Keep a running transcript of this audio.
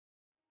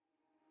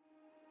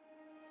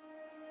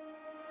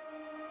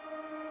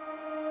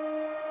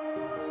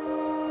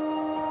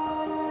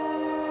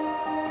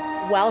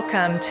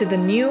Welcome to the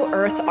new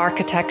Earth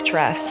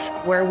Architectress,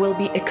 where we'll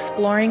be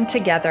exploring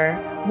together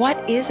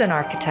what is an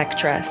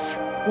architectress,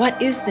 what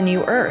is the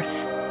new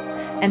Earth,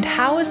 and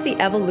how is the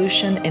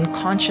evolution in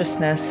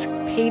consciousness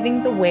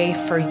paving the way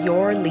for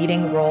your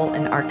leading role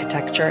in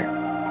architecture.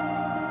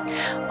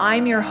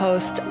 I'm your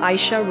host,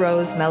 Aisha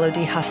Rose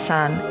Melody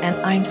Hassan, and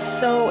I'm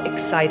so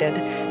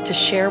excited to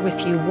share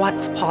with you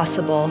what's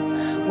possible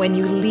when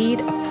you lead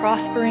a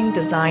prospering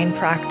design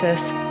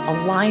practice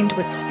aligned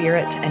with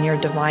spirit and your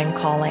divine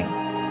calling.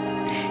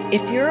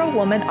 If you're a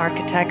woman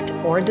architect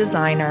or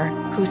designer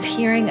who's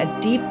hearing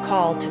a deep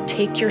call to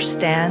take your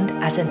stand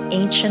as an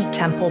ancient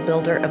temple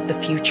builder of the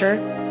future,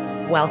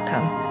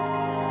 welcome.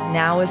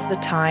 Now is the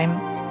time,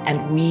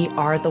 and we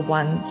are the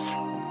ones.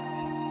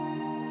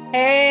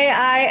 Hey,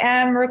 I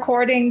am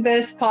recording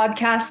this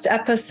podcast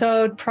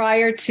episode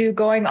prior to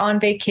going on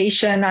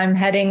vacation. I'm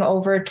heading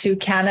over to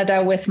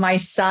Canada with my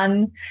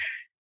son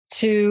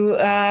to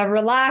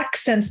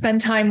relax and spend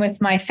time with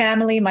my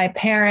family, my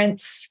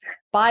parents,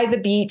 by the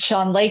beach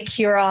on Lake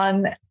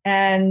Huron.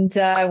 And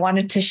I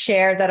wanted to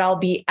share that I'll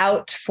be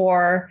out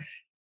for,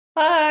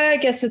 I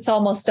guess it's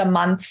almost a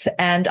month,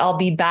 and I'll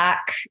be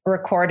back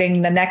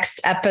recording the next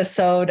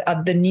episode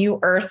of the New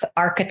Earth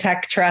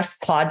Architectress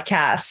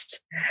podcast.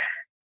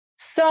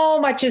 So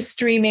much is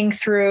streaming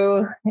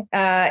through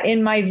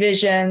in my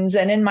visions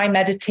and in my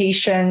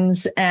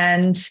meditations,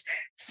 and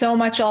so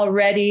much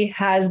already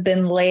has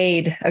been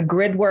laid. A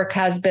grid work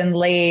has been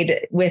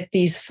laid with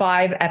these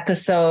 5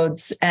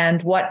 episodes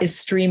and what is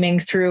streaming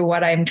through,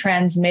 what I'm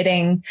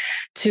transmitting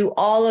to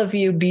all of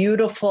you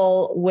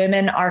beautiful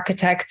women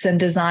architects and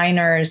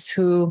designers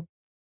who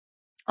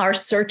are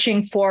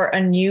searching for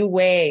a new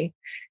way.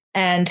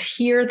 And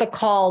hear the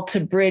call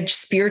to bridge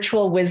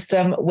spiritual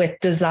wisdom with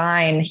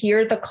design.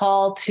 Hear the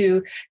call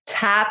to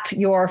tap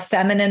your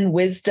feminine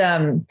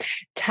wisdom,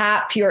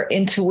 tap your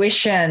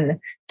intuition,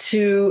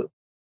 to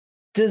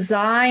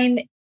design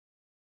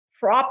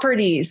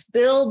properties,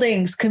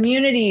 buildings,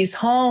 communities,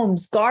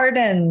 homes,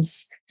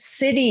 gardens,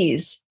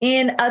 cities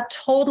in a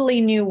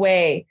totally new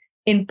way,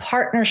 in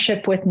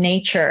partnership with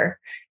nature,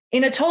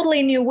 in a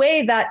totally new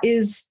way that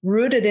is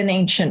rooted in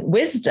ancient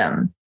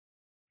wisdom.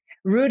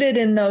 Rooted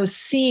in those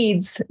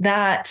seeds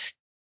that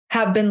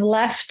have been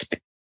left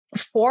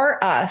for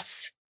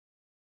us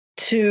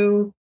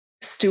to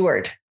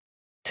steward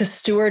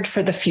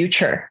for the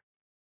future.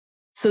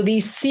 So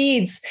these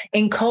seeds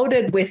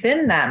encoded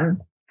within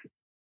them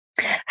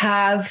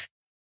have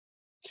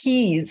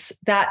keys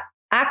that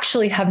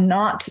actually have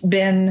not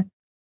been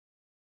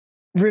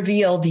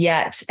revealed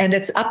yet. And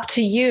it's up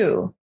to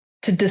you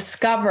to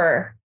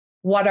discover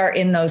what are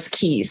in those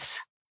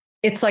keys.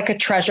 It's like a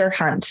treasure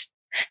hunt.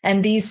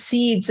 And these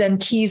seeds and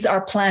keys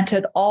are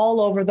planted all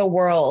over the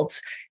world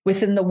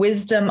within the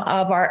wisdom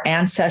of our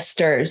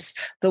ancestors,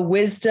 the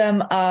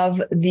wisdom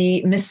of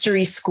the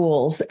mystery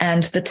schools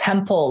and the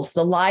temples,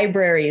 the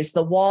libraries,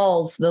 the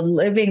walls, the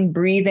living,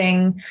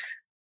 breathing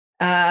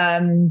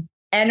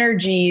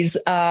energies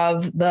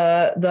of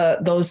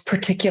those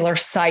particular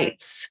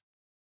sites.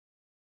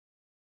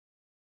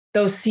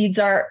 Those seeds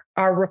are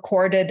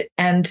recorded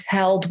and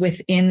held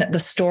within the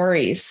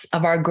stories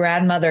of our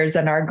grandmothers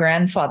and our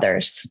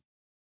grandfathers.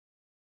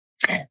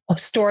 Of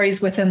stories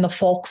within the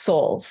folk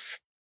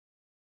souls.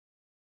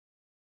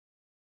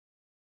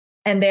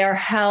 And they are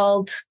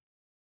held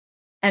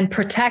and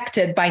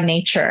protected by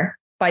nature,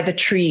 by the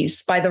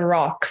trees, by the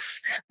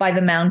rocks, by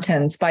the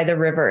mountains, by the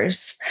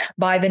rivers,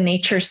 by the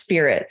nature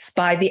spirits,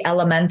 by the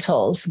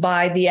elementals,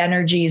 by the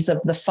energies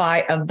of the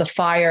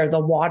fire,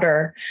 the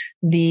water,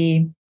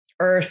 the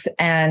earth,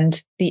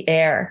 and the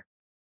air.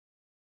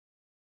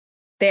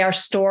 They are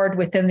stored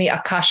within the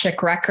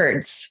Akashic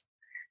records.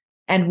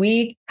 And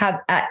we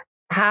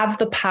have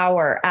the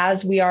power,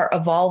 as we are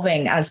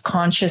evolving as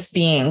conscious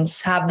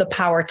beings, have the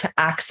power to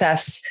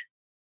access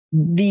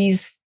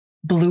these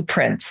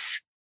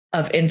blueprints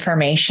of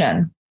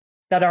information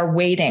that are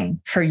waiting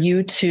for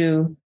you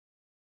to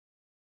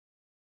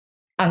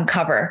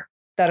uncover,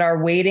 that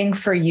are waiting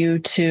for you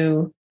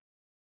to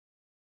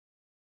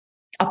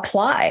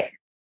apply,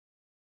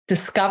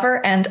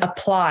 discover and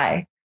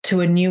apply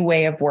to a new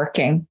way of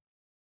working.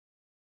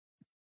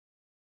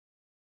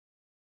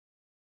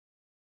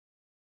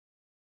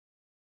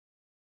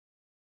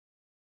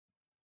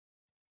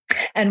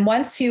 And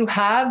once you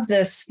have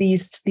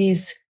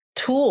these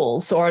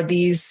tools or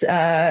these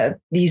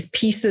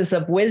pieces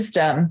of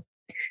wisdom,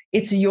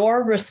 it's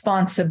your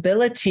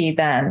responsibility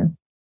then,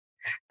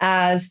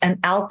 as an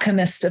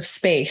alchemist of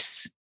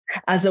space,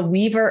 as a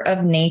weaver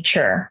of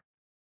nature,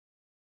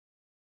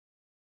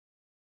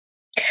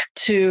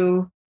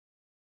 to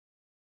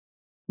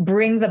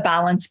bring the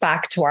balance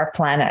back to our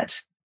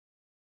planet.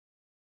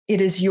 It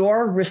is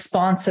your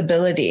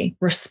responsibility,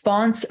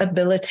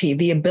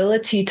 the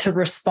ability to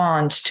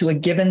respond to a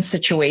given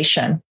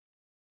situation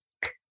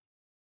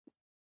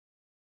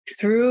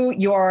through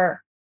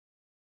your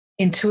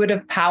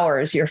intuitive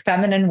powers, your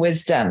feminine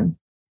wisdom,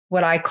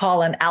 what I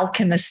call an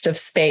alchemist of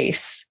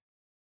space,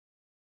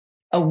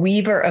 a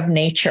weaver of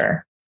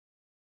nature.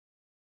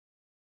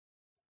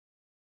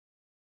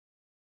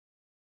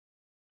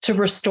 to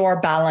restore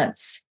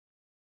balance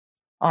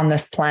on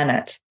this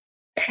planet.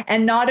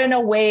 And not in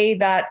a way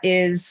that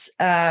is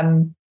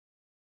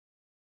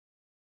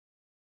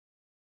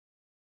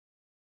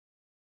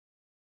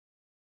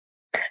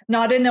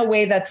not in a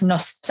way that's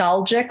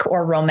nostalgic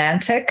or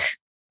romantic,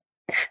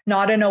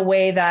 not in a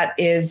way that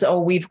is, oh,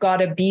 we've got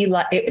to be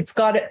like,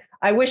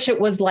 I wish it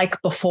was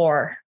like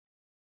before.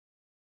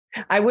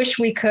 I wish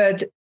we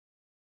could,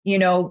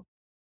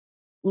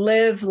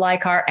 live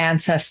like our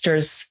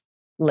ancestors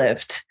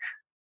lived.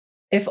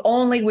 If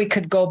only we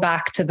could go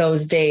back to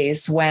those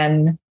days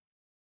when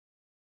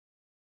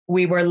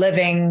we were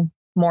living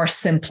more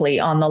simply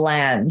on the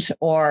land,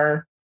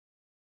 or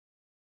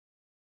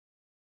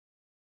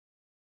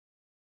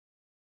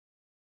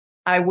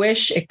I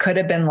wish it could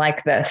have been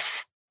like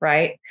this,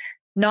 right?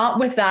 Not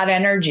with that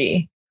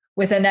energy,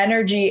 with an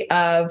energy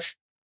of,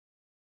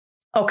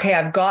 okay,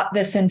 I've got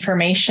this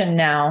information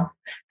now.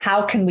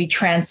 How can we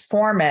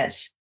transform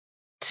it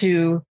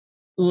to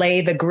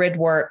lay the grid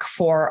work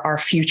for our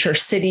future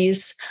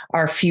cities,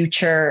 our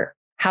future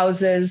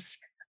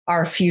houses,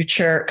 our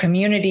future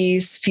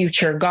communities,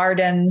 future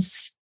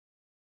gardens?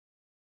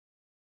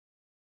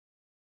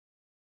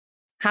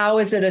 How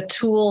is it a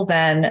tool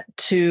then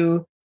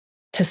to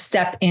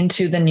step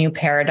into the new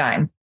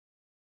paradigm?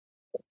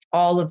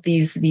 All of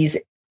these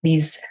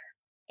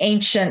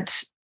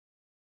ancient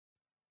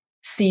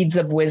seeds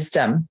of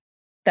wisdom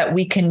that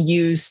we can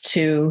use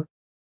to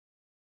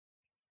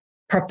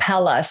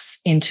propel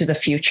us into the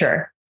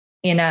future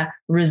in a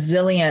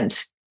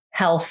resilient,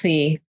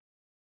 healthy,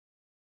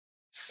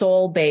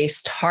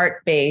 soul-based,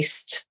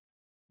 heart-based,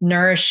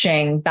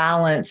 nourishing,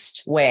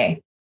 balanced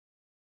way.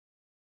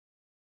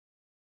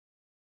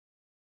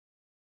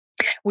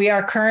 We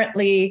are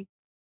currently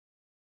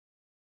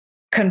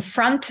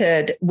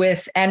confronted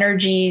with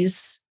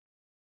energies,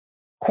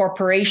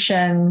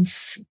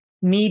 corporations,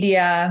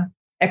 media,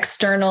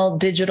 external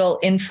digital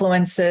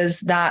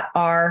influences that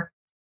are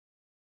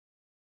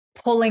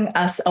pulling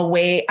us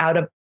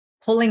out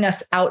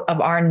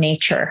of our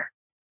nature,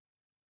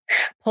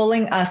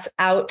 pulling us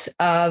out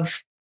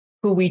of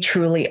who we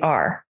truly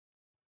are,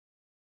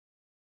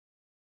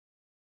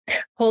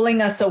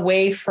 pulling us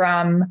away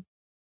from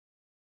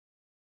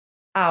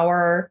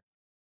our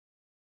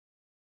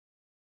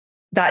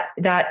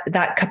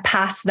that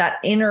capacity, that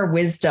inner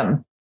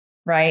wisdom,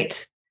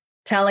 right?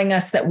 Telling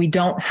us that we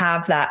don't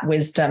have that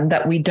wisdom,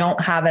 that we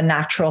don't have a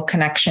natural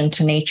connection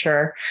to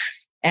nature,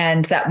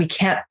 and that we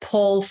can't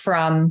pull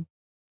from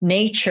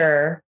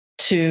nature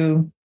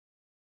to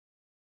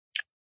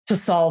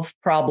solve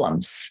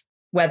problems,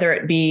 whether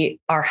it be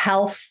our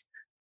health,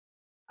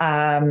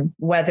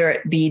 whether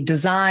it be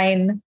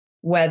design,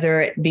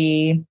 whether it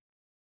be,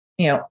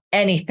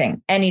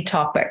 anything, any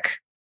topic,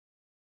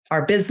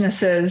 our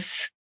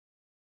businesses.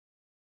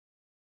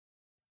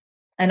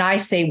 And I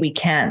say we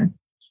can.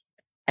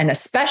 And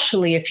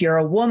especially if you're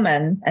a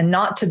woman, and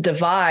not to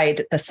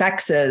divide the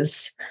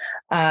sexes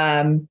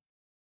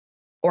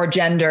or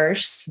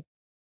genders,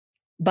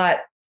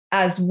 but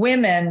as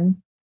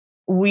women,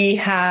 we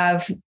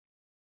have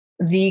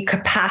the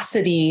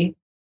capacity,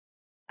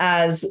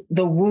 as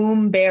the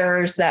womb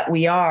bearers that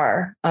we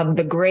are, of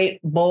the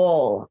great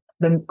bowl,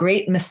 the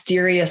great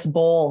mysterious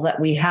bowl that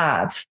we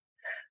have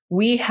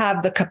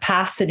the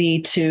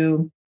capacity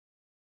to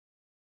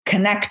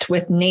connect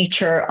with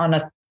nature on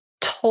a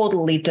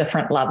totally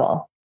different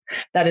level.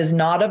 That is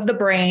not of the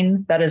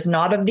brain, that is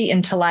not of the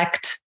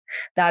intellect,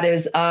 that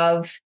is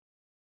of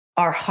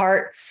our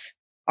hearts,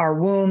 our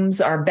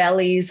wombs, our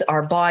bellies,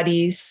 our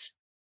bodies.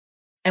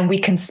 And we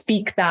can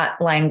speak that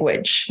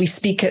language. We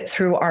speak it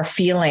through our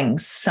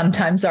feelings,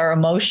 sometimes our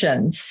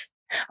emotions,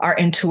 our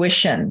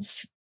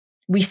intuitions.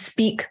 We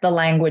speak the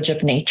language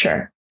of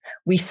nature.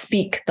 We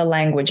speak the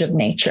language of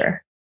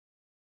nature.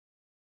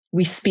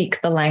 We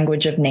speak the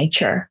language of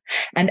nature.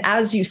 And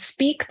as you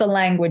speak the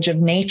language of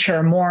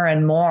nature more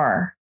and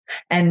more,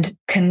 and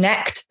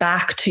connect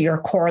back to your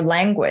core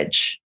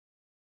language,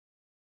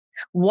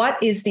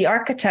 what is the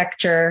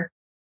architecture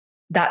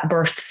that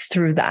births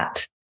through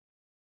that?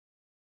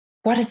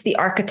 What is the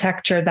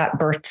architecture that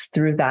births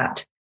through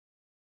that?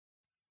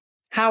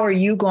 How are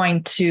you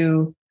going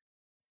to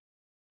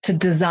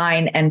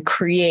design and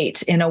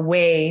create in a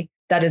way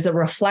that is a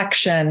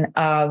reflection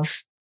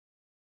of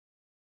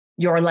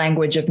your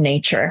language of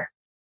nature,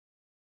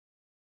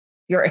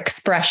 your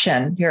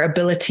expression, your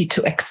ability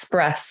to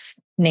express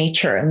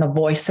nature and the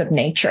voice of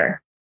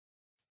nature?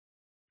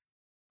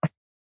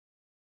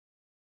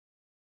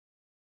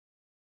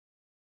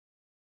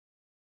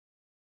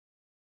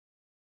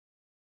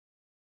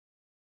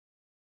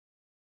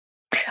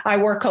 I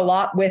work a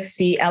lot with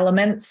the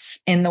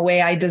elements in the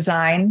way I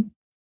design,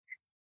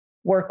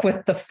 work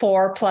with the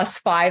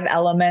 4+5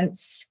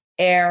 elements: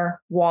 air,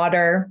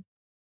 water,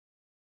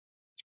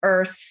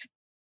 earth,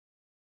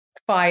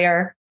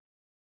 fire,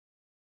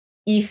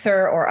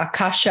 ether or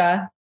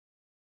akasha.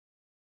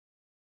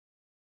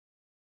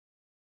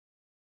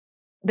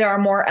 There are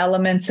more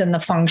elements in the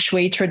feng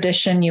shui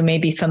tradition. You may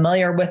be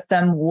familiar with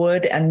them: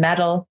 wood and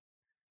metal.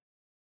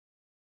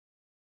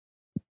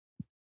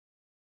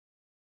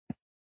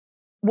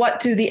 What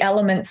do the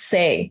elements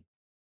say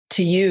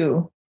to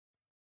you?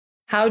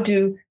 How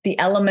do the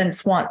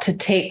elements want to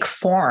take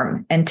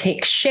form and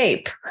take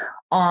shape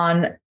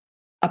on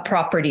a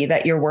property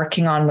that you're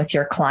working on with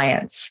your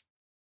clients?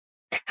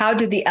 How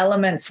do the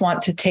elements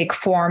want to take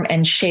form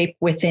and shape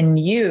within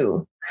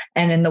you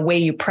and in the way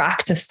you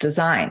practice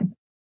design?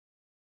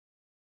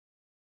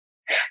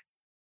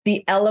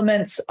 The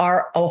elements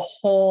are a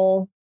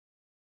whole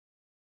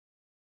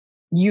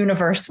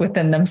universe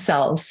within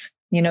themselves.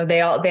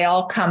 They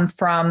all come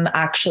from,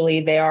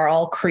 actually, they are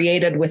all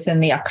created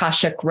within the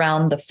Akashic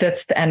realm, the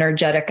fifth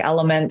energetic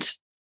element.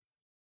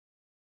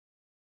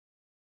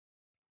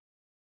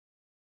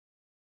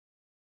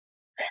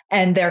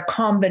 And their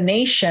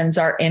combinations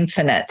are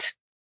infinite.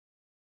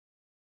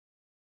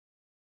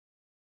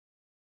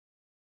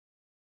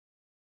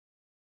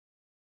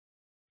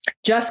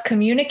 Just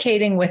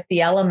communicating with the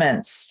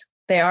elements,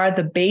 they are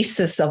the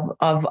basis of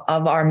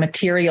our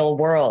material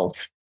world.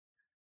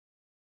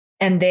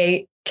 And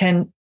they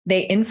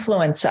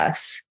influence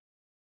us.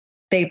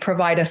 They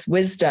provide us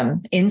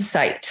wisdom,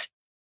 insight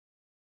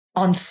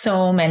on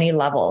so many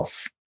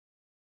levels.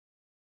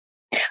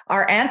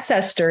 Our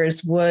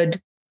ancestors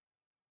would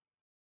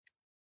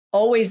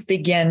always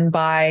begin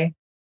by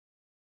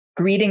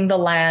greeting the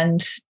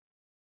land,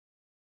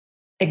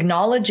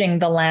 acknowledging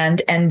the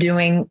land, and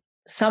doing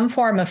some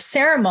form of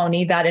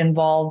ceremony that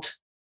involved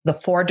the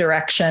four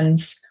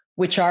directions,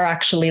 which are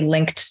actually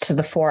linked to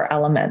the four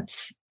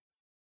elements.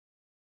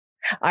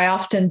 I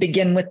often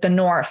begin with the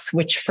north,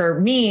 which for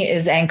me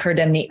is anchored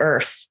in the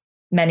earth.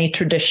 Many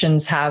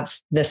traditions have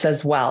this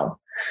as well.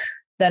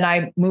 Then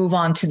I move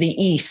on to the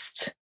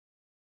east,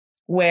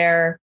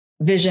 where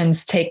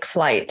visions take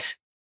flight.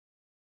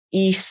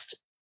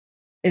 East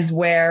is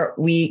where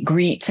we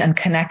greet and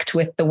connect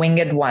with the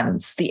winged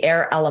ones, the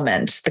air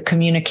element, the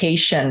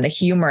communication, the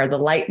humor, the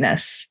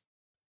lightness.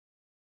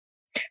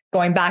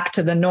 Going back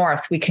to the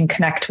north, we can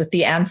connect with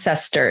the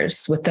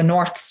ancestors, with the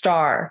North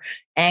Star,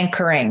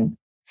 anchoring,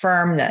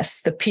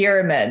 firmness, the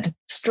pyramid,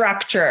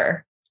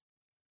 structure.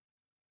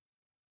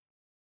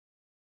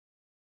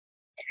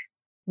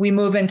 We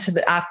move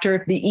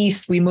after the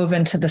east, we move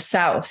into the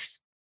south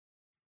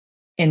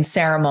in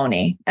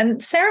ceremony.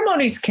 And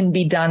ceremonies can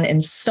be done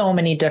in so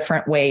many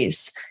different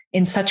ways,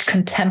 in such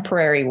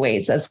contemporary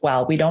ways as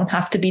well. We don't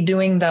have to be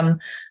doing them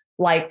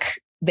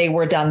like they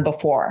were done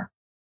before.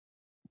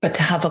 But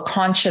to have a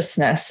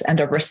consciousness and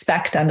a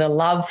respect and a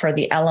love for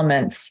the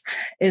elements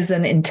is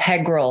an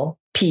integral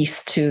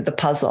piece to the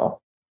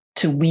puzzle,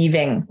 to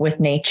weaving with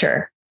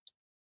nature,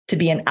 to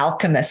be an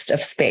alchemist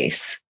of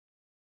space.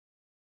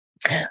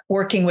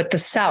 Working with the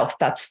south,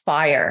 that's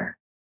fire,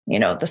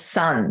 the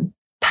sun,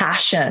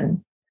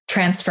 passion,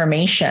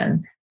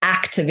 transformation,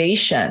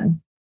 activation.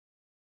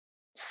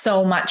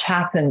 So much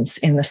happens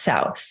in the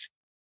south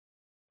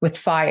with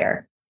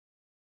fire.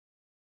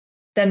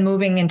 Then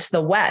moving into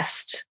the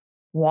west,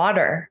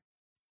 water.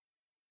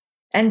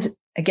 And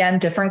again,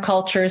 different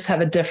cultures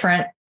have a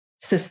different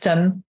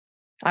system.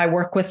 I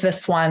work with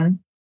this one.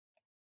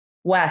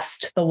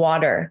 West, the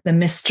water, the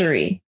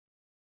mystery,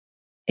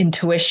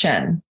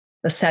 intuition,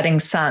 the setting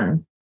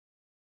sun.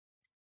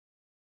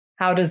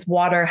 How does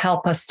water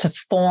help us to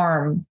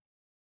form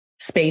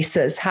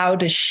spaces? How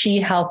does she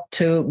help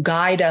to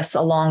guide us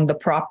along the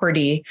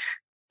property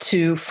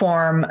to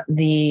form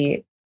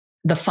the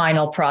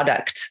final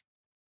product,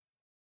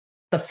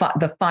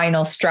 the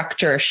final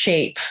structure,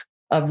 shape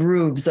of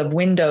roofs, of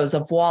windows,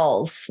 of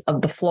walls,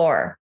 of the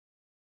floor?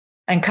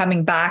 And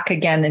coming back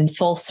again in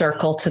full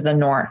circle to the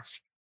north.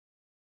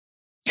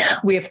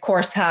 We, of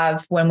course,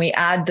 have, when we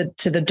add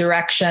to the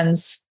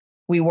directions,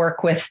 I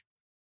work with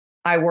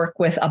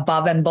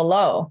above and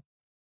below,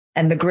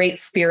 and the great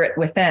spirit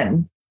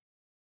within,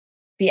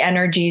 the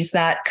energies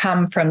that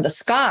come from the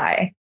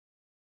sky,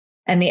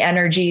 and the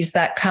energies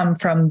that come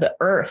from the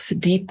earth,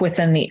 deep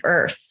within the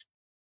earth.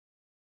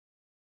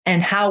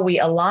 And how we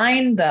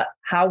align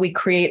how we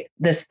create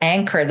this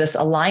anchor, this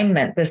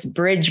alignment, this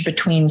bridge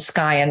between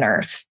sky and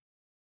earth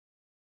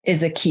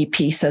is a key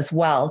piece as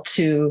well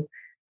to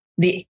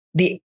the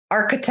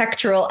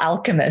architectural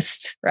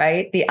alchemist,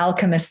 right? The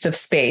alchemist of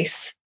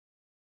space.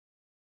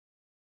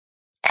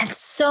 And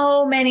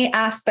so many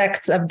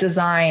aspects of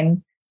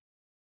design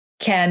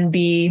can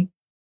be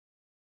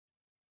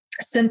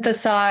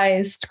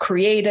synthesized,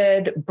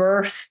 created,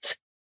 birthed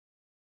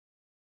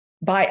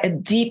by a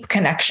deep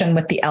connection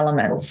with the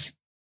elements.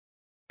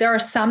 There are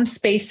some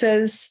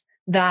spaces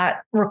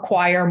that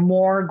require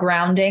more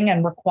grounding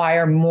and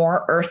require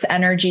more earth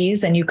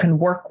energies, and you can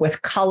work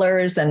with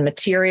colors and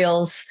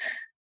materials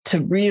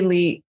to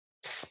really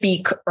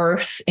speak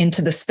earth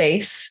into the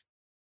space.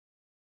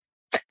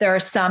 There are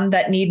some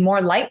that need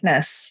more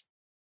lightness.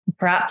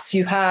 Perhaps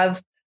you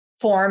have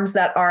forms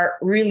that are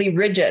really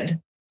rigid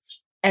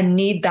and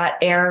need that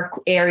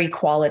airy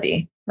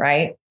quality,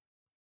 right?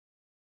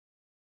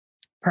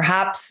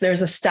 Perhaps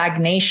there's a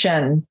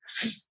stagnation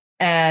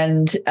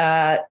and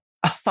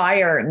a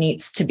fire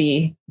needs to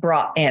be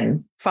brought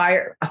in.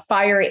 A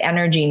fiery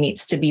energy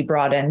needs to be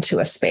brought into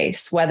a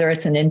space, whether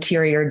it's an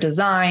interior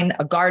design,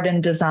 a garden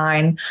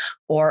design,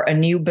 or a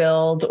new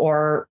build,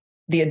 or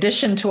the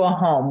addition to a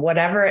home,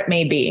 whatever it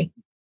may be.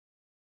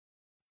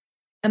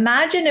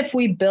 Imagine if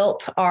we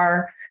built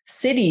our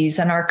cities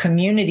and our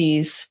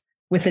communities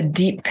with a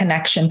deep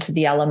connection to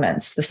the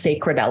elements, the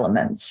sacred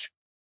elements,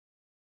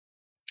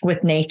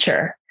 with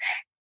nature.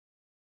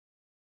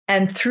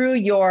 And through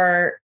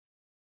your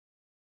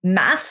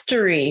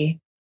mastery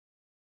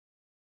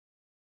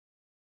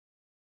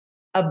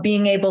of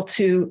being able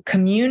to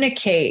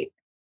communicate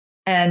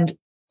and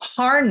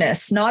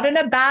harness, not in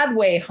a bad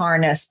way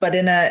harness, but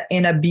in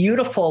a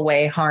beautiful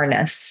way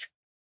harness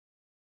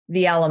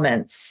the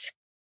elements,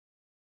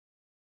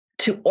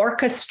 to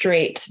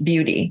orchestrate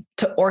beauty,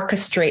 to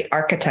orchestrate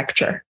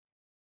architecture.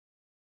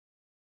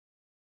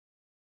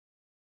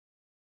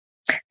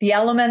 The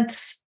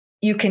elements,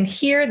 you can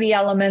hear the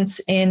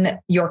elements in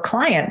your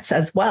clients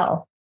as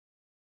well.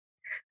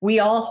 We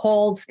all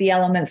hold the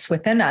elements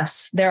within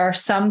us. There are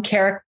some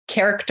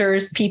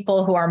characters,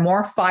 people who are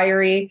more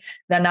fiery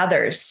than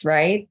others,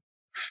 right?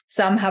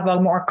 Some have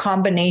a more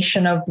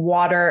combination of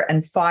water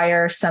and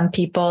fire. Some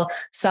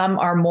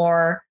are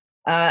more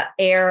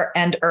air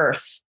and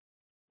earth.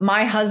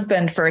 My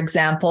husband, for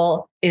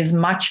example, is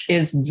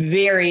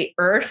very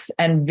earth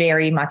and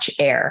very much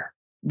air,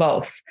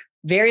 both.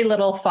 Very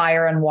little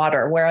fire and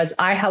water, whereas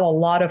I have a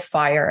lot of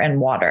fire and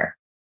water.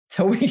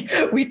 So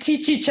we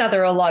teach each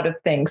other a lot of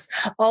things.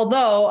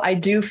 Although I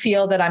do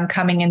feel that I'm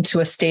coming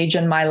into a stage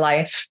in my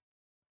life,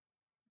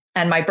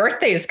 and my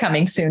birthday is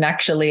coming soon,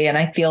 actually, and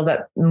I feel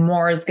that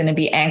more is going to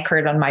be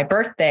anchored on my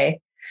birthday,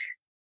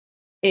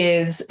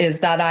 is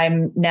that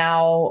I'm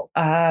now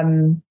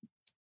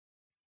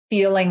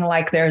feeling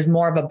like there's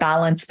more of a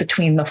balance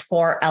between the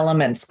four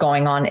elements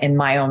going on in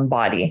my own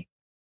body.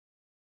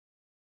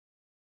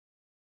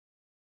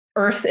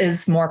 Earth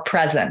is more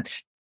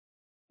present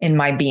in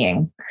my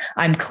being.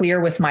 I'm clear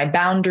with my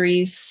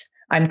boundaries.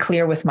 I'm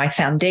clear with my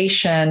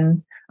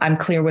foundation. I'm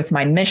clear with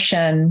my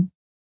mission.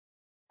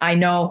 I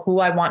know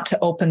who I want to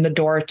open the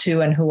door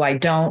to and who I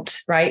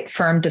don't, right?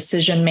 Firm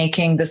decision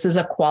making. This is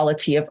a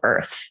quality of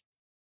earth.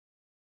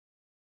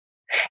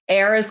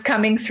 Air is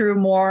coming through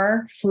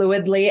more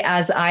fluidly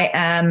as I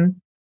am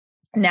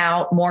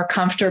now more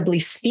comfortably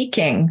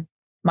speaking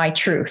my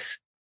truth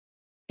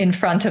in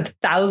front of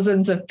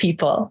thousands of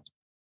people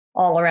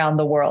all around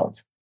the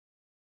world.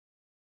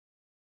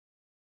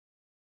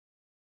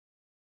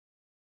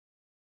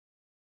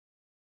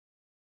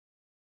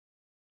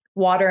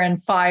 Water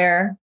and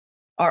fire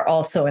are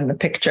also in the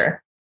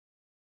picture.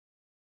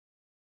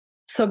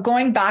 So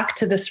going back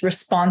to this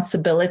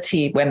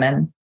responsibility,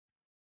 women,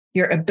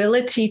 your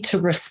ability to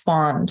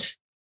respond,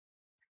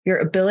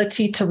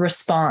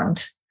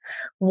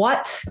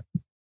 What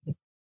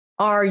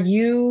are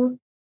you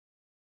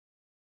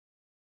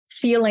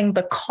feeling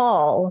the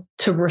call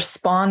to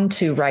respond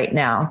to right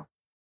now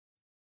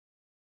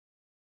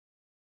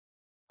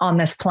on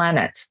this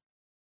planet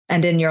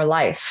and in your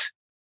life?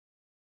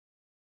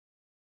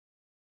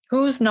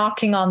 Who's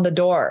knocking on the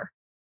door?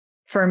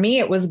 For me,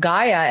 it was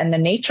Gaia and the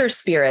nature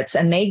spirits,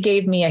 and they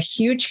gave me a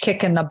huge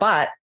kick in the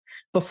butt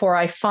before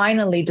I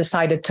finally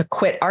decided to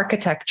quit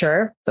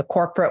architecture, the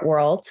corporate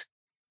world.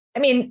 I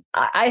mean,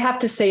 I have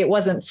to say it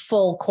wasn't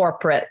full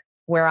corporate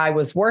where I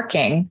was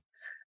working.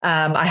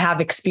 I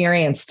have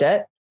experienced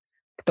it,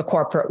 the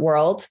corporate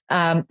world,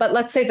 but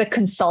let's say the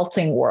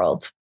consulting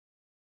world.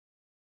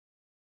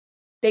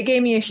 They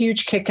gave me a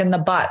huge kick in the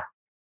butt.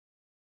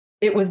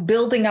 It was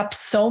building up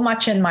so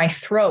much in my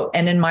throat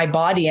and in my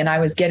body, and I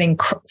was getting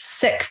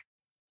sick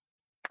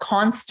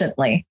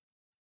constantly.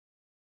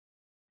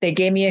 They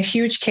gave me a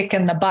huge kick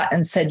in the butt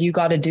and said, you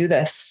got to do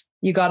this.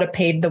 You got to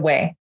pave the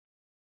way.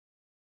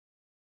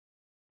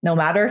 No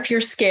matter if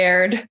you're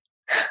scared,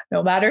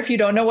 no matter if you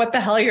don't know what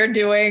the hell you're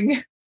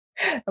doing,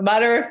 no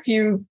matter if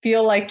you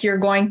feel like you're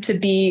going to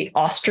be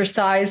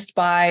ostracized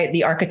by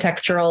the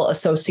Architectural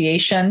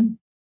Association.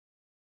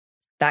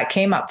 That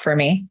came up for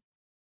me.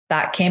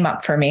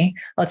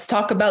 Let's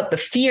talk about the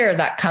fear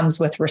that comes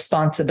with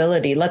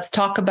responsibility. Let's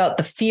talk about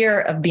the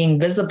fear of being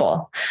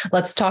visible.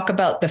 Let's talk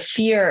about the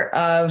fear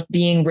of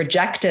being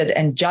rejected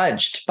and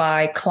judged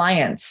by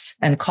clients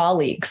and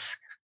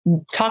colleagues. We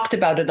talked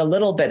about it a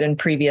little bit in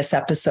previous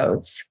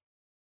episodes,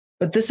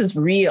 but this is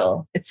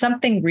real. It's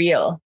something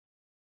real.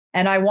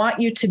 And I want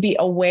you to be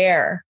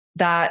aware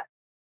that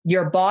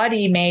your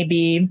body may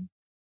be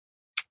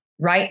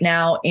right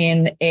now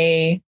in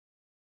a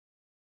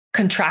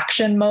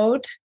contraction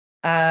mode,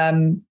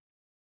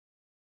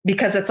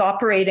 because it's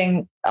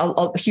operating,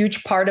 a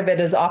huge part of it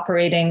is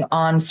operating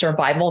on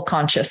survival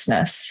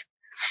consciousness.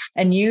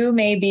 And you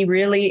may be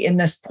really in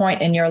this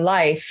point in your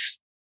life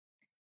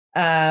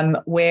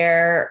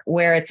where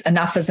it's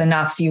enough is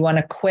enough. You want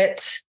to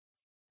quit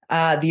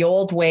the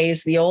old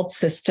ways, the old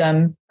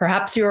system.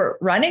 Perhaps you're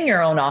running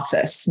your own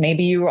office.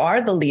 Maybe you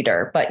are the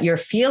leader, but you're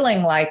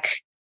feeling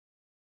like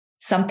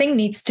something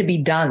needs to be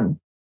done.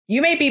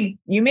 you may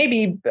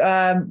be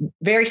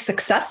very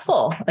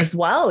successful as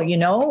well,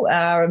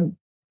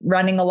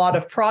 running a lot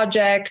of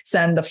projects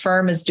and the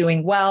firm is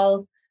doing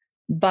well.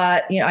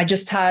 But, I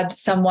just had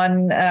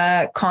someone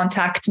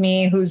contact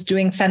me who's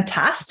doing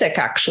fantastic,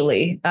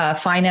 actually,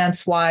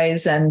 finance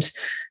wise, and,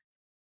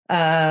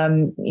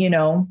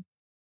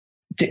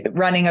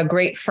 running a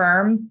great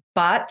firm,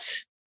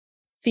 but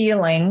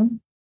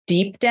feeling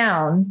deep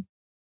down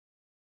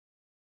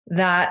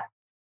that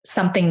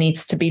something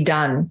needs to be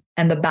done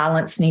and the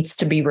balance needs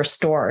to be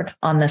restored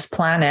on this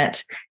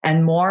planet.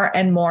 And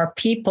more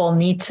people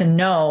need to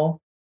know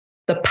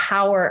the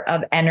power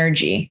of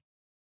energy,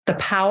 the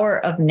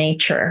power of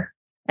nature,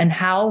 and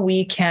how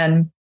we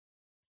can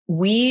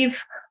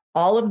weave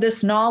all of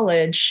this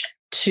knowledge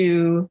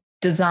to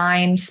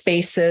design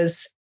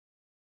spaces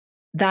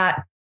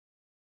that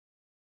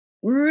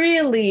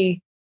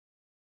really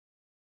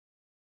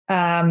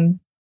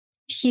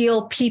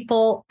heal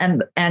people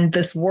and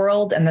this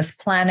world and this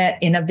planet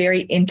in a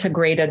very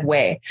integrated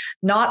way,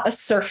 not a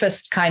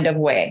surfaced kind of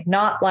way,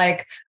 not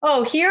like,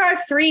 oh, here are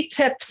 3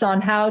 tips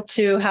on how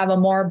to have a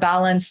more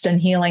balanced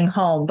and healing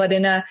home, but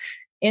in a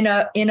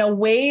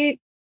way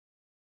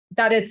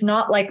that it's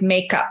not like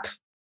makeup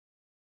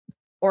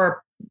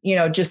or,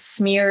 just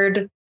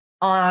smeared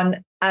on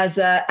as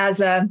a,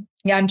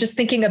 I'm just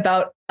thinking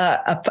about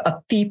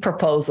a fee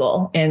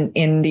proposal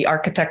in the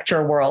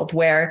architecture world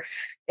where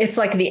it's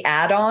like the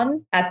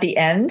add-on at the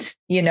end,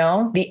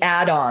 the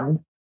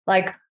add-on,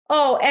 like,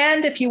 oh,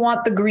 and if you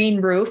want the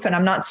green roof, and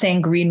I'm not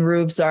saying green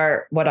roofs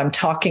are what I'm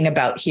talking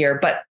about here,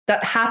 but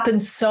that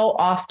happens so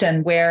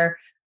often where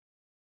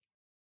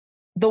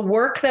the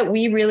work that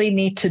we really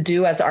need to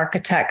do as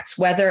architects,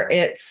 whether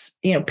it's,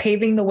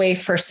 paving the way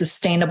for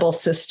sustainable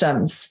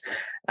systems,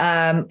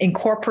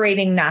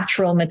 incorporating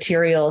natural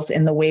materials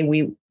in the way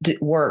we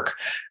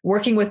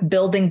working with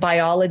building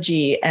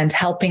biology and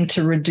helping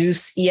to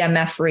reduce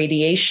EMF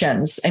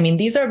radiations. I mean,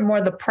 these are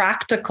more the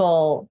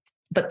practical,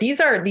 but these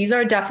are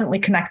definitely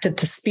connected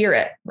to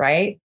spirit,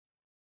 right?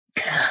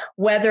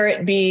 Whether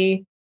it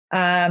be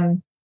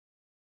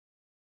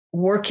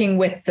working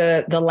with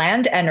the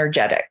land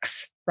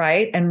energetics,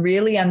 right? And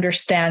really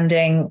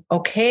understanding,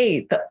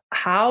 okay,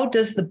 how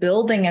does the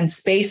building and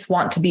space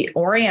want to be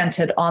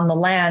oriented on the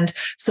land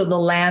so the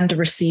land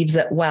receives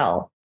it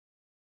well?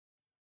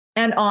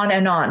 And on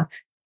and on.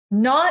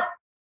 Not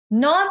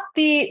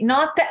the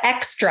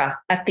extra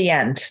at the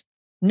end.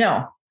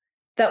 No,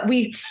 that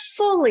we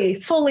fully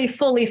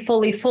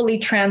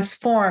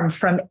transform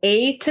from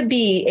A to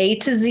B, A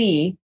to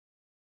Z,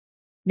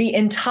 the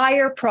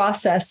entire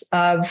process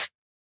of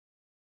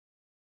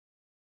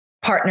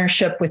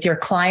partnership with your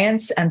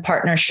clients and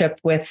partnership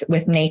with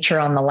nature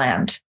on the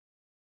land.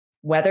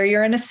 Whether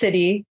you're in a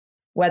city,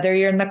 whether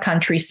you're in the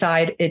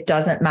countryside, it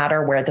doesn't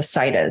matter where the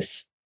site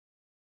is.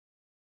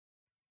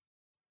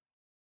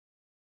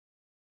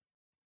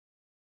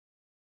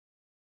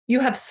 You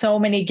have so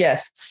many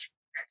gifts.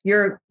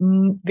 You're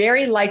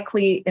very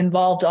likely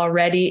involved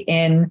already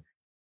in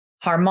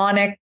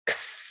harmonics,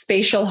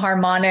 spatial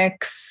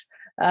harmonics,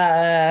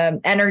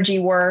 energy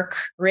work,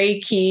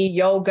 Reiki,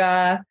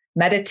 yoga,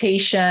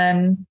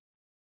 meditation.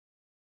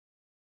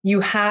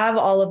 You have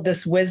all of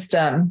this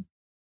wisdom,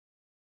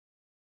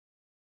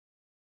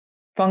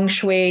 feng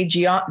shui,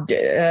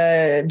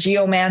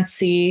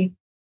 geomancy,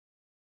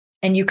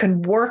 and you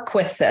can work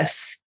with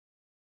this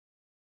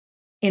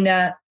in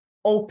an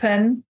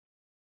open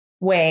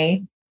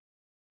way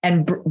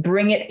and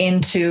bring it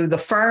into the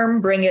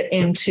firm, bring it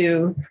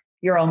into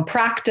your own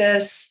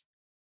practice,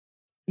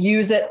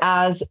 use it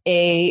as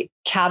a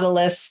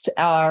catalyst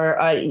or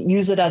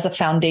use it as a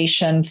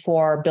foundation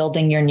for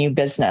building your new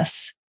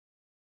business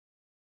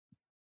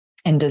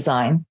and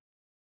design.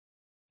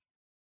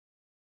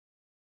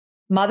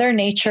 Mother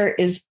Nature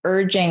is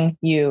urging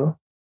you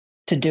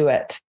to do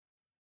it.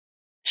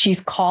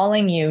 She's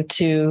calling you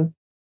to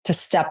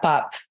step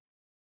up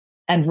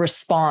and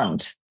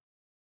respond.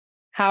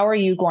 How are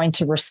you going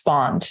to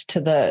respond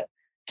to the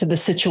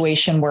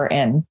situation we're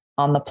in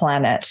on the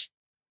planet?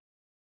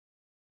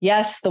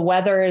 Yes, the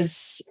weather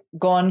is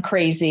going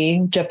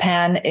crazy.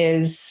 Japan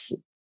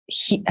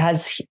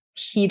has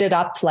heated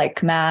up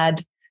like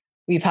mad.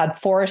 We've had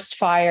forest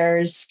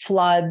fires,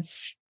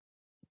 floods.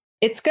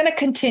 It's going to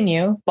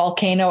continue.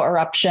 Volcano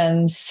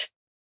eruptions.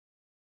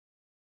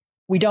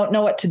 We don't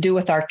know what to do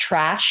with our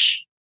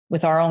trash,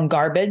 with our own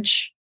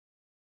garbage.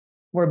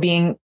 We're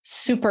being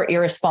super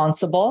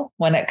irresponsible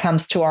when it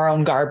comes to our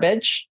own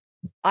garbage.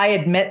 I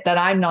admit that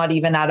I'm not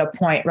even at a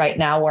point right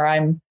now where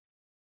I'm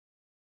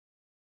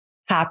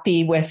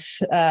happy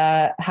with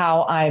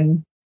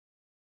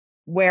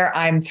where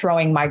I'm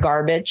throwing my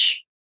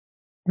garbage.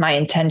 My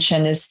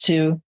intention is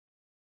to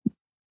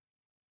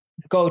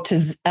go to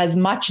as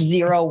much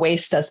zero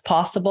waste as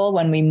possible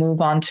when we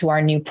move on to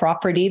our new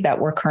property that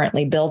we're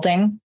currently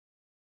building.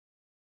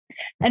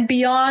 And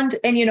beyond,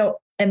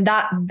 and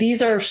that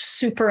these are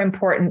super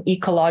important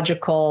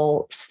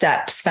ecological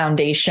steps,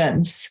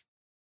 foundations.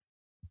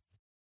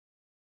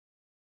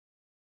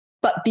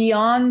 But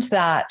beyond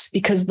that,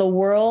 because the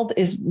world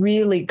is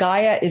really,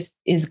 Gaia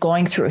is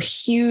going through a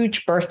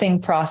huge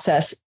birthing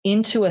process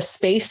into a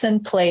space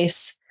and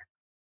place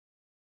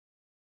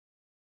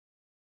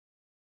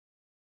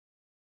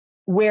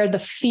where the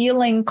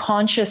feeling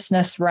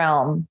consciousness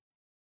realm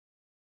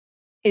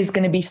is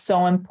going to be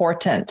so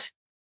important.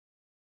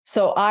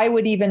 So I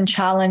would even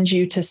challenge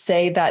you to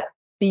say that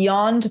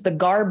beyond the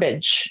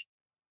garbage,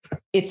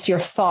 it's your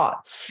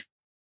thoughts,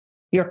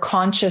 your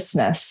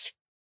consciousness,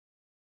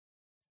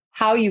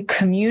 how you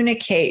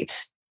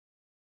communicate,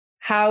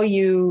 how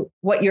you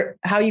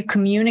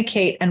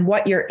communicate and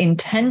what your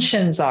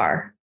intentions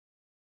are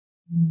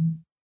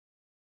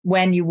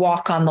when you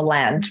walk on the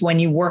land, when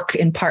you work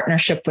in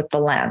partnership with the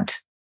land.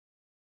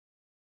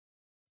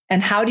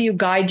 And how do you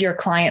guide your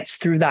clients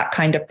through that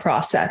kind of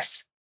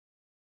process?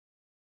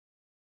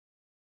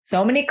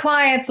 So many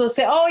clients will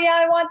say, oh yeah,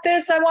 I want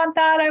this, I want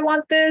that, I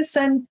want this.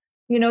 And,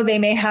 they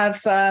may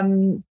have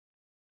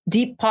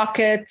deep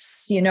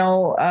pockets,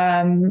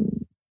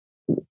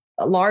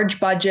 large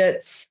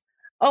budgets.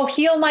 Oh,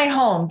 heal my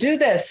home, do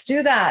this,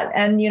 do that.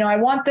 And, I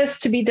want this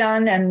to be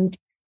done.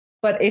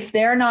 But if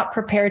they're not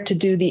prepared to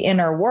do the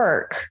inner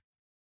work,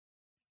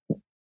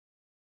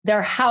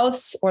 their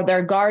house or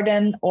their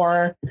garden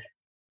or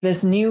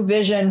this new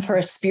vision for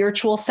a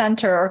spiritual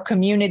center or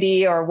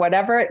community or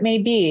whatever it may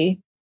be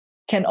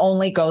can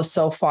only go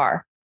so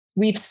far.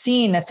 We've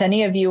seen, if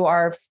any of you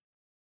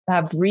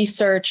have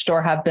researched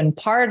or have been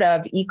part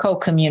of eco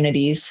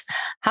communities,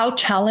 how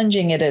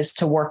challenging it is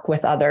to work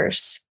with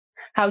others,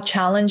 how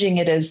challenging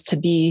it is to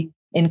be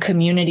in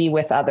community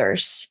with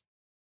others,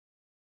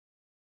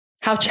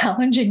 how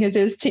challenging it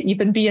is to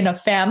even be in a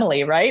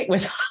family, right?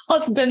 With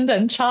husband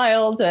and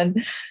child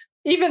and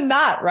even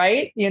that,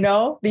 right?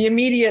 The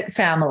immediate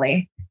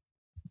family.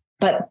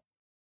 But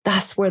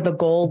that's where the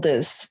gold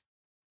is.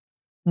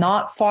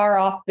 Not far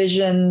off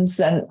visions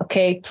and,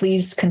 okay,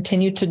 please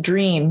continue to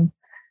dream.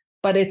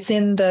 But it's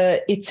in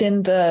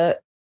the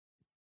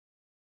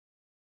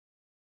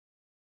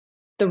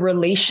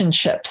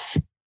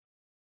relationships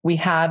we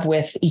have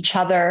with each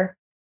other,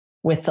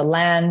 with the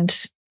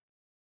land,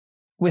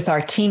 with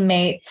our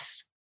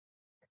teammates.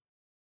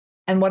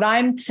 And what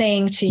I'm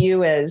saying to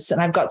you is,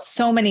 and I've got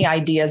so many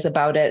ideas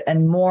about it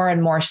and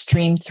more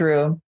stream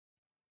through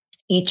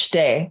each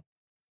day,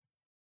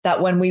 that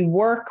when we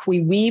work,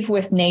 we weave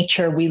with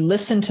nature, we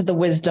listen to the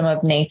wisdom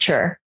of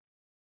nature.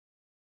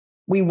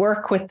 We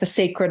work with the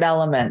sacred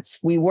elements.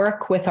 We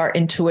work with our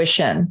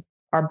intuition,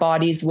 our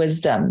body's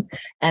wisdom,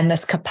 and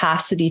this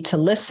capacity to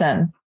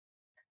listen.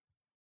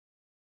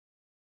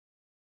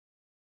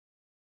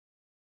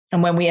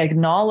 And when we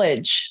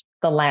acknowledge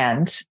the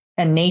land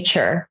and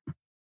nature,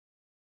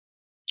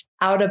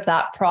 out of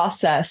that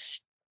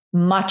process,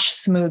 much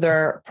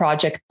smoother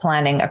project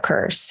planning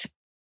occurs.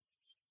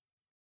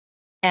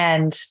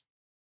 And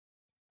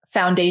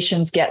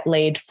foundations get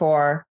laid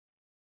for,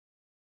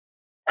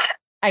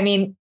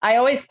 I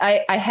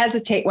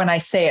hesitate when I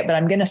say it, but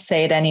I'm going to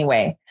say it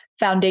anyway.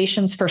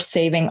 Foundations for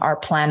saving our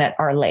planet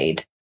are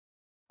laid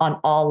on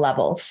all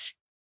levels.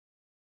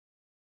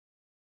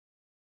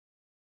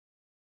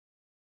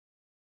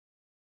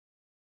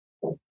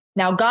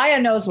 Now,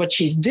 Gaia knows what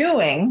she's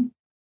doing.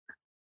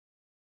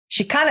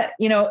 She kind of,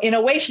 in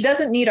a way, she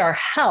doesn't need our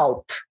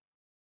help.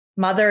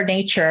 Mother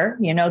Nature,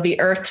 the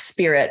earth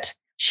spirit,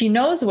 she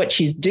knows what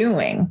she's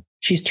doing.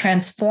 She's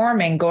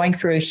transforming, going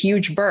through a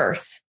huge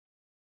birth.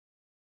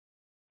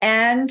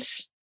 And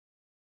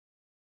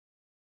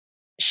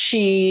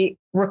she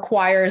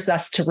requires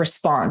us to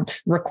respond,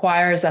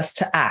 requires us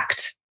to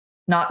act,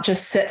 not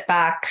just sit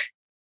back,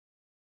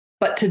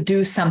 but to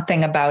do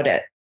something about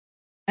it.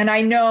 And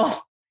I know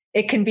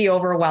it can be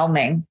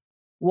overwhelming.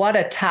 What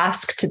a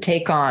task to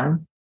take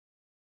on.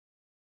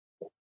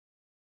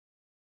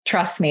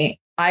 Trust me,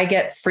 I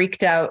get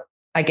freaked out.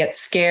 I get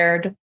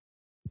scared.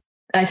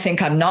 I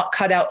think I'm not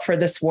cut out for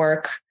this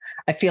work.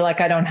 I feel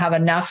like I don't have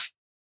enough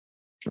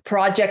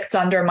projects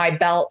under my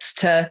belt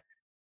to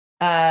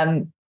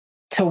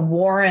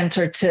warrant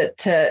or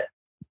to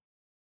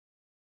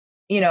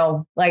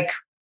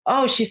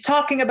oh, she's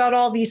talking about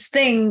all these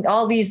things,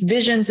 all these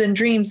visions and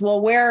dreams.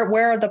 Well,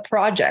 where are the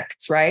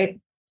projects, right?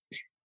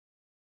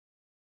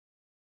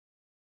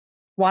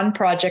 One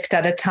project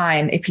at a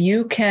time. If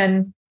you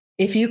can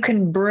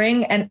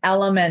bring an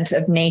element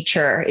of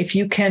nature, if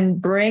you can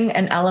bring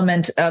an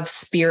element of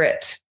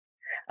spirit,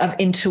 of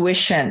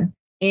intuition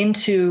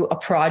into a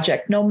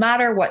project, no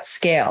matter what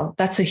scale,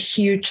 that's a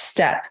huge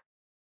step.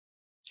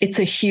 It's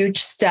a huge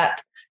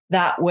step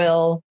that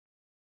will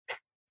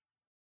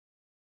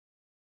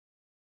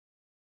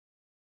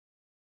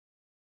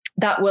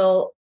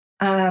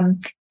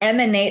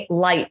emanate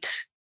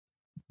light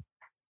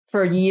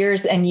for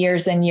years and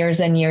years and years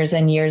and years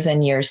and years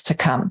and years to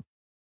come.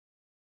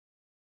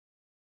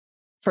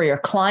 For your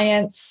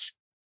clients,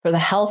 for the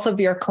health of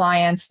your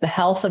clients, the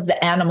health of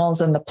the animals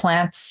and the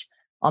plants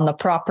on the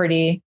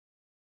property.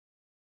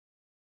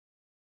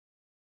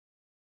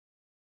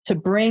 To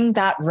bring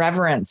that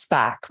reverence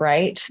back,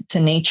 right, to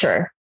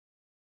nature.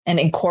 and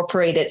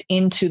incorporate it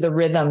into the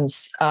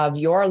rhythms of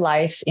your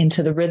life,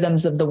 into the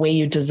rhythms of the way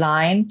you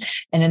design,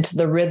 and into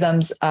the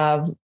rhythms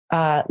of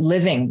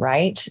living,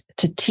 right?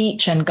 To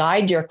teach and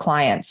guide your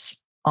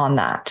clients on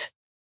that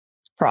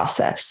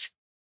process.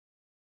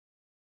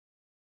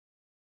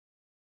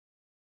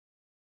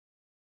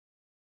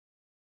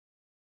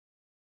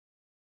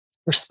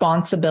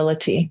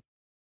 Responsibility.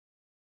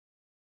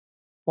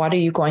 What are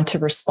you going to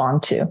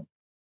respond to?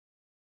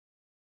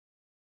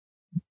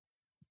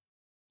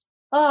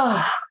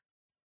 Ah.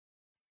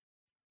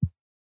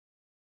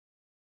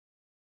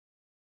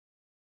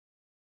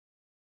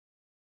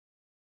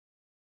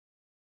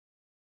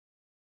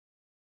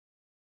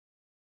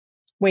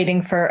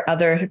 Waiting for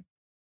other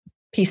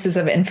pieces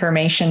of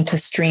information to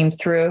stream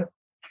through.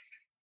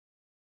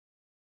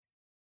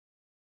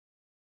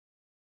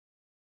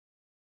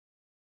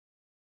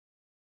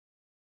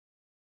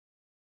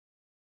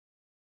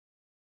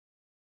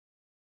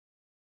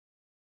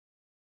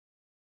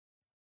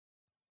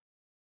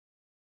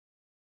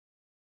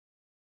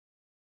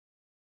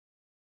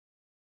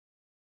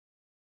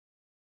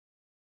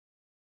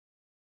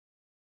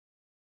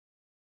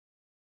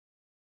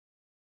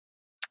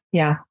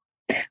 Yeah.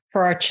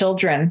 For our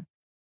children,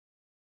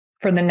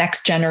 for the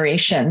next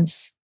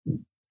generations.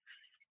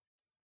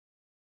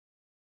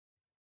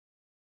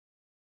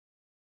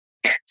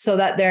 So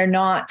that they're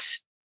not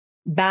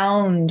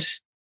bound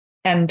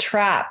and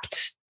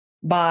trapped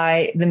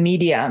by the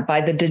media, by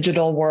the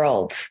digital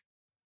world.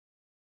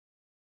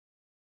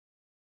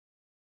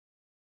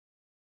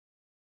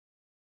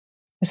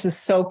 This is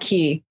so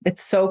key.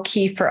 It's so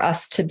key for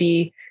us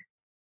to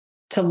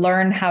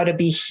learn how to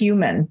be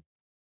human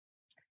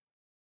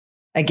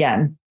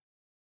again.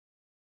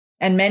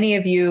 And many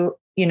of you,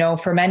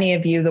 for many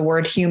of you, the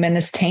word human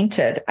is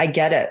tainted. I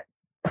get it.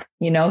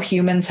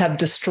 Humans have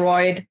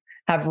destroyed,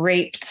 have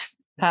raped,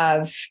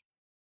 have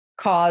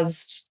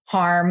caused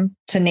harm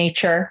to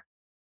nature.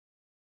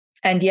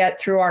 And yet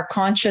through our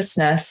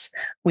consciousness,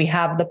 we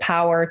have the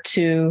power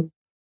to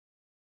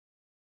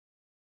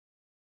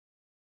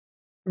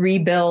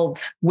rebuild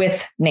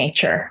with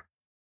nature.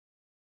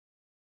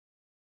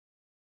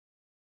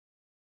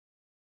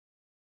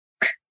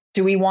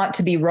 Do we want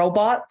to be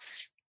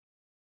robots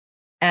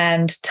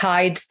and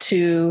tied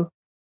to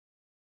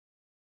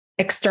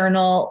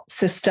external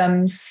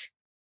systems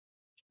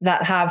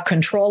that have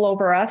control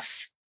over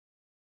us?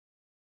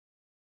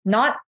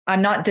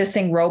 I'm not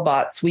dissing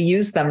robots. We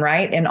use them,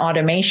 right? In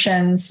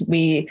automations,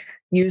 we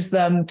use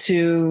them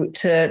to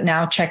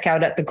now check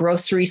out at the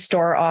grocery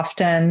store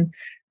often.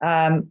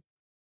 And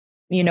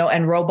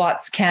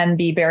robots can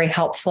be very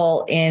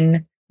helpful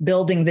in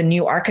building the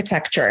new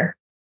architecture,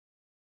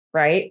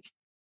 right?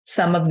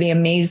 Some of the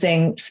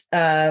amazing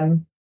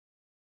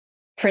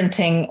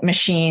printing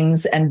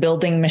machines and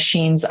building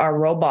machines are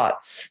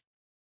robots.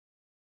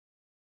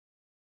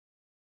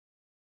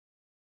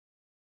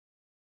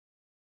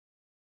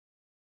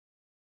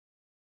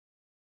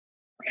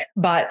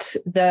 But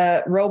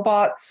the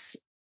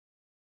robots,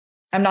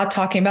 I'm not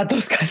talking about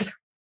those guys.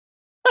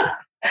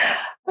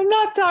 I'm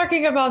not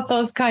talking about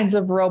those kinds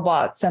of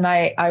robots. And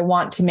I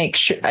want to make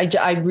sure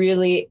I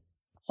really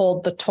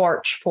hold the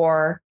torch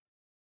for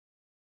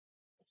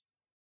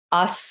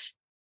us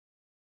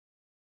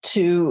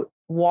to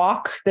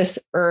walk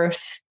this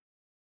earth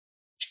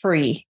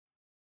free,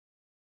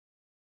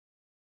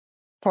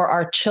 for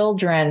our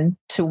children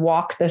to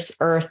walk this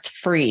earth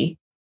free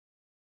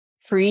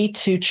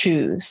to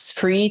choose,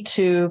 free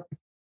to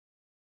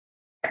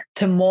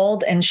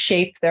mold and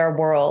shape their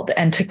world,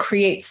 and to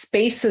create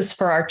spaces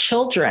for our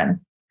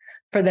children,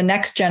 for the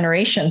next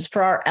generations,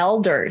 for our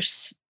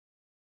elders,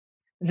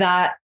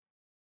 that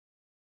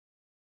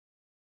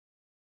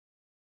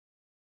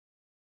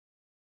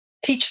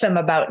teach them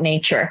about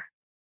nature,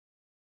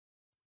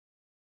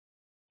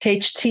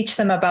 teach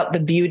them about the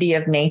beauty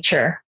of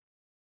nature,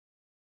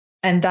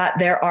 and that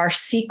there are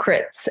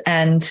secrets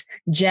and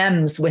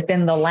gems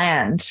within the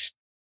land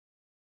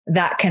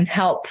that can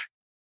help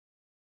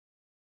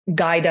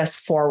guide us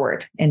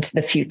forward into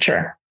the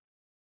future.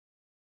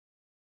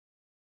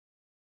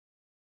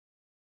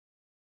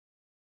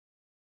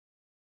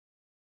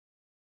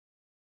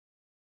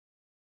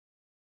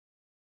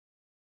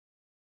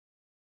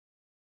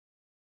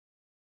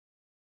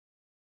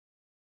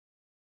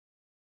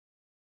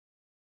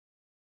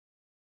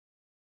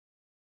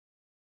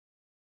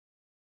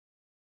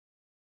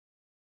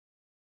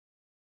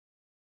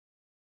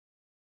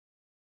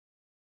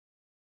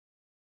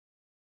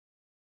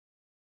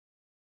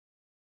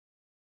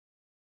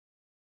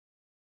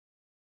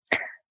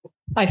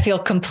 I feel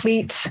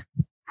complete.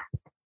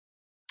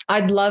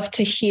 I'd love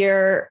to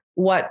hear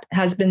what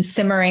has been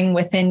simmering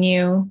within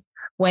you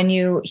when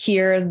you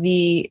hear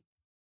the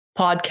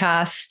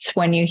podcasts,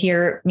 when you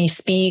hear me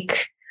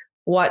speak.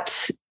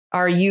 What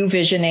are you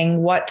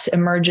visioning? What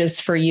emerges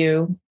for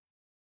you?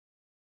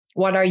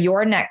 What are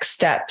your next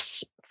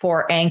steps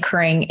for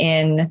anchoring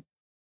in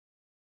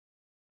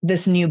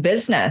this new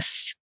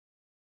business,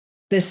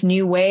 this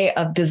new way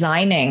of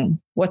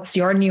designing? What's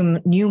your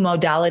new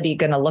modality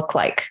going to look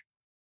like?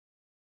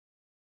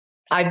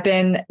 I've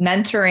been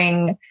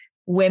mentoring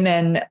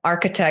women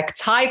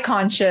architects, high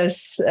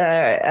conscious,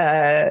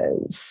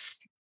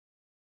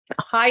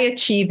 high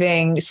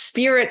achieving,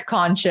 spirit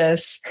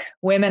conscious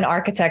women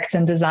architects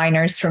and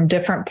designers from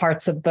different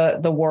parts of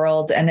the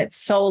world. And it's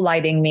so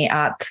lighting me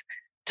up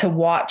to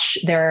watch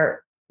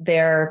their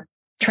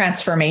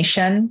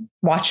transformation,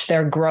 watch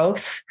their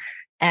growth,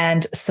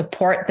 and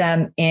support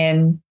them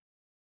in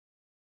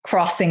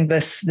crossing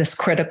this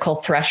critical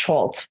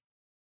threshold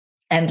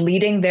and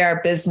leading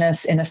their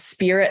business in a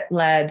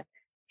spirit-led,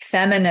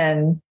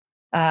 feminine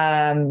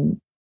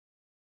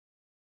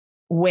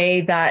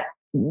way that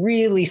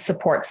really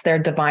supports their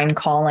divine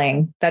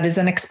calling, that is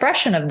an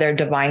expression of their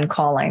divine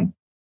calling.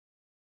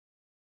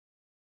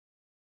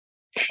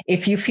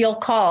 If you feel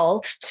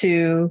called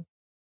to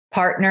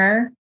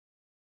partner,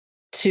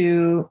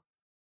 to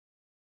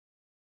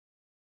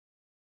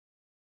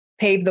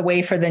pave the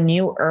way for the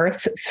new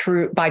earth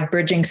by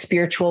bridging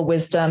spiritual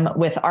wisdom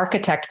with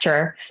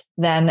architecture,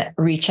 then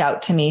reach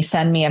out to me.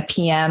 Send me a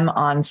PM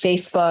on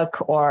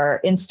Facebook or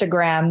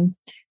Instagram,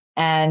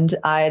 and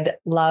I'd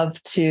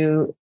love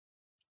to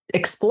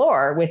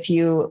explore with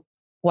you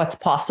what's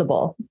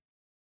possible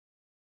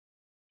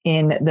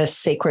in this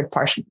sacred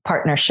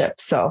partnership.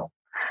 So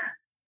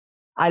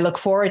I look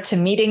forward to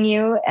meeting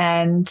you.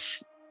 And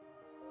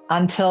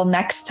until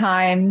next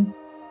time,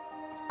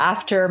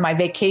 after my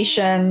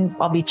vacation,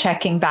 I'll be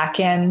checking back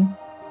in.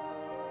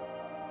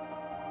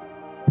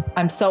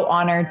 I'm so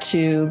honored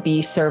to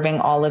be serving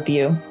all of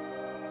you.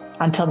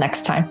 Until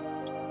next time.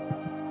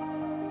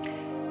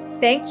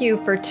 Thank you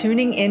for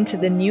tuning into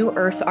the New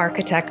Earth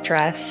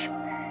Architectress.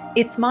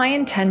 It's my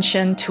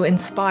intention to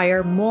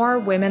inspire more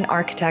women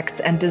architects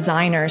and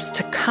designers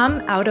to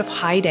come out of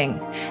hiding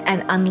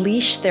and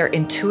unleash their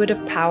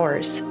intuitive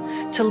powers,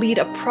 to lead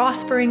a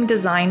prospering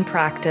design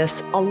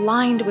practice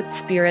aligned with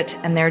spirit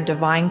and their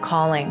divine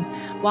calling,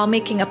 while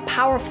making a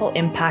powerful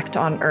impact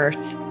on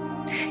Earth.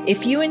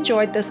 If you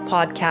enjoyed this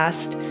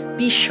podcast,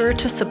 be sure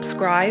to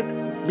subscribe,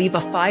 leave a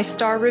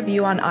 5-star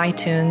review on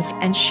iTunes,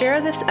 and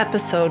share this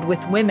episode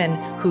with women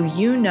who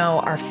you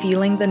know are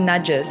feeling the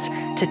nudges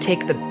to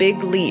take the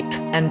big leap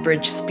and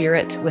bridge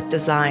spirit with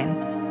design.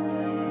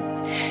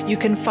 You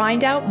can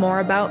find out more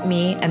about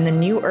me and the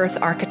New Earth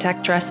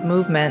Architectress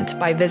movement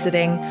by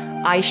visiting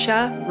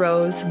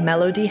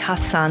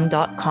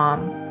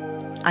aisharosemelodyhassan.com.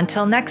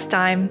 Until next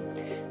time,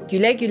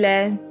 güle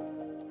güle.